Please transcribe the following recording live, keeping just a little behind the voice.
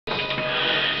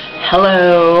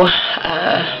Hello,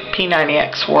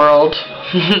 P90X world.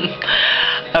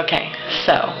 Okay,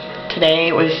 so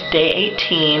today was day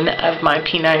 18 of my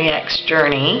P90X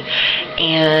journey,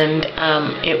 and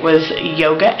it was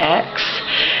Yoga X.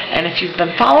 And if you've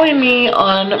been following me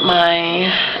on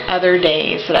my other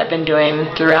days that I've been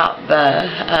doing throughout the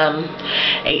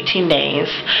 18 days,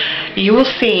 you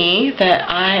will see that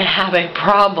I have a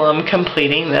problem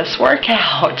completing this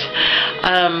workout.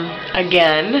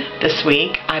 Again, this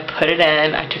week I put it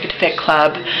in, I took it to Fit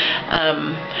Club.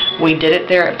 We did it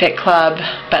there at Fit Club,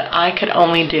 but I could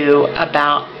only do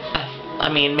about,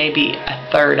 maybe a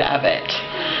third of it.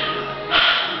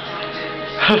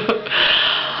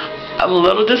 I'm a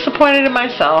little disappointed in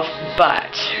myself,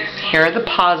 but here are the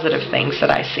positive things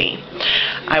that I see.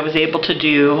 I was able to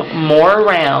do more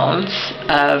rounds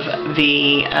of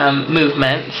the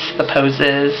movements, the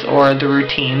poses, or the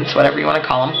routines, whatever you want to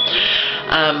call them.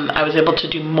 I was able to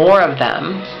do more of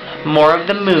them, more of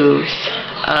the moves.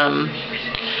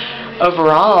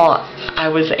 Overall, I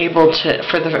was able to,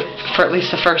 for at least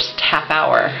the first half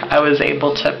hour, I was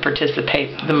able to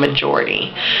participate the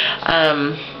majority.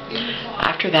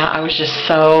 After that, I was just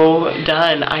so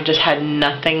done. I just had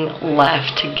nothing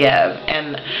left to give.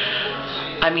 And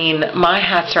I mean, my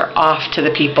hats are off to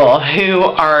the people who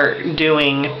are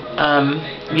doing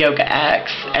Yoga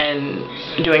X and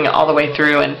doing it all the way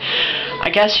through. And I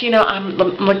guess, I'm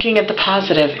looking at the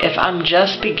positive. If I'm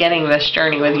just beginning this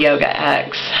journey with Yoga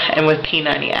X and with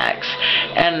P90X,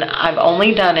 and I've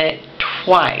only done it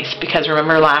twice, because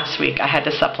remember last week I had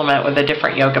to supplement with a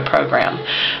different yoga program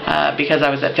because I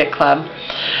was at Fit Club,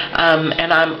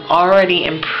 and I'm already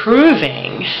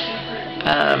improving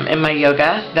in my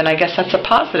yoga, then I guess that's a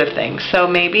positive thing. So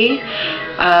maybe,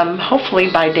 hopefully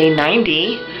by day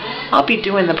 90, I'll be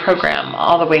doing the program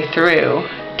all the way through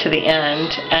to the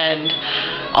end and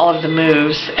all of the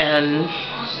moves, and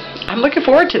I'm looking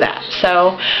forward to that.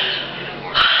 So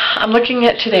I'm looking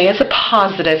at today as a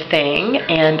positive thing,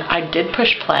 and I did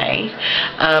push play.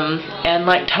 And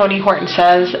like Tony Horton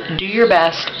says, do your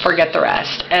best, forget the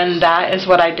rest. And that is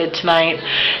what I did tonight.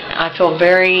 I feel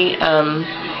very,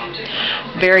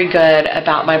 very good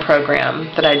about my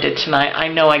program that I did tonight. I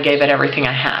know I gave it everything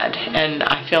I had, and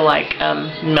I feel like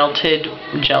melted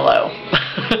Jell-O,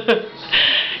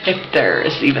 if there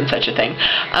is even such a thing.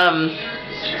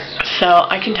 So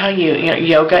I can tell you,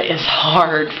 yoga is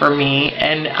hard for me,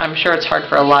 and I'm sure it's hard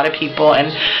for a lot of people,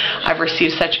 and I've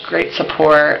received such great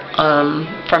support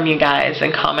from you guys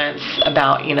and comments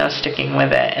about, sticking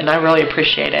with it, and I really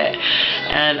appreciate it.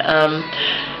 And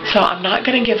so I'm not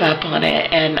going to give up on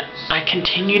it, and I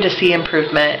continue to see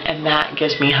improvement, and that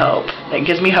gives me hope. It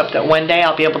gives me hope that one day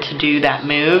I'll be able to do that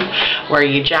move where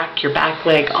you jack your back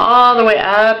leg all the way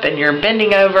up and you're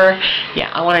bending over.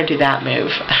 Yeah, I want to do that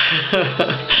move.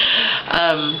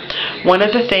 One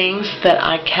of the things that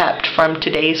I kept from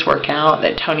today's workout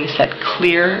that Tony said,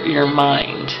 clear your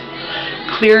mind.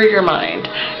 Clear your mind.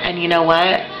 And you know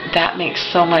what? That makes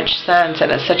so much sense,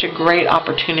 and it's such a great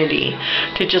opportunity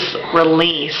to just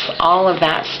release all of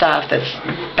that stuff that's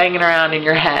banging around in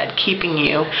your head, keeping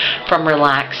you from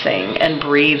relaxing and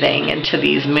breathing into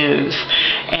these moves.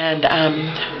 And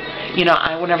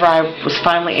whenever I was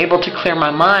finally able to clear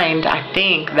my mind, I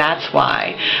think that's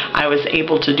why I was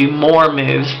able to do more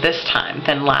moves this time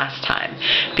than last time,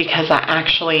 because I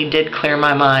actually did clear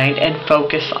my mind and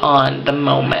focus on the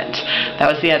moment.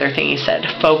 That was the other thing he said,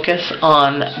 focus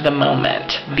on the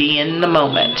moment, be in the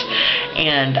moment.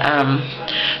 And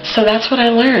so that's what I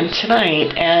learned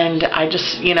tonight, and I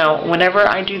just, whenever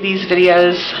I do these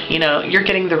videos, you're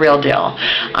getting the real deal.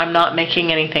 I'm not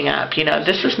making anything up.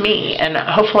 This is me, and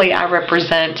hopefully I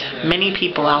represent many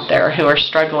people out there who are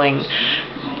struggling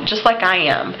just like I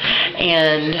am.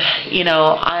 And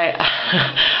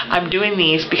I'm doing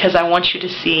these because I want you to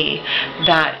see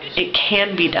that it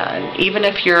can be done. Even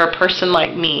if you're a person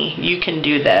like me, you can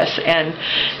do this. And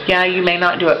yeah, you may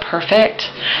not do it perfect,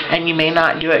 and you may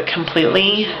not do it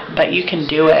completely, but you can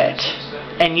do it.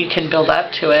 And you can build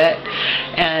up to it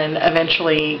and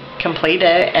eventually complete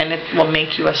it, and it will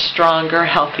make you a stronger,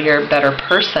 healthier, better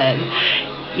person,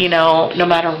 no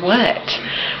matter what.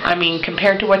 I mean,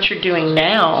 compared to what you're doing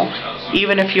now,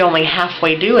 even if you only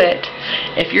halfway do it,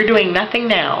 if you're doing nothing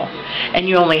now and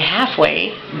you only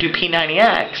halfway do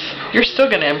P90X, you're still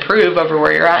going to improve over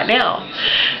where you're at now.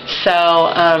 So,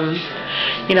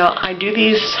 I do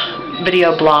these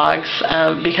video blogs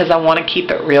because I want to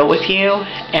keep it real with you,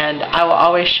 and I will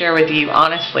always share with you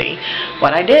honestly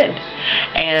what I did.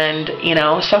 And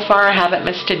so far I haven't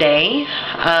missed a day,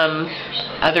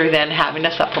 other than having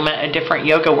to supplement a different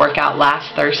yoga workout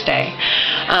last Thursday.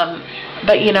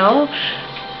 But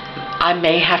I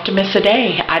may have to miss a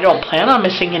day. I don't plan on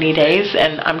missing any days,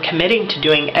 and I'm committing to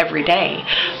doing every day.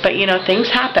 But, you know, things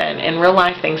happen. In real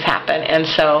life, things happen. And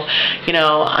so, you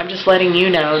know, I'm just letting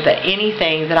you know that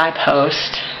anything that I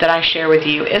post, that I share with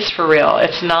you, is for real.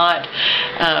 It's not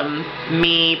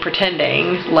me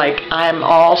pretending like I'm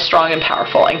all strong and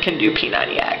powerful and can do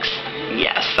P90X.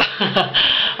 Yes.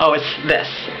 Oh, it's this.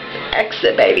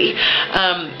 Exit, baby.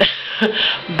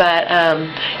 But,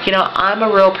 you know, I'm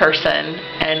a real person,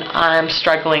 and I'm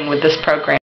struggling with this program.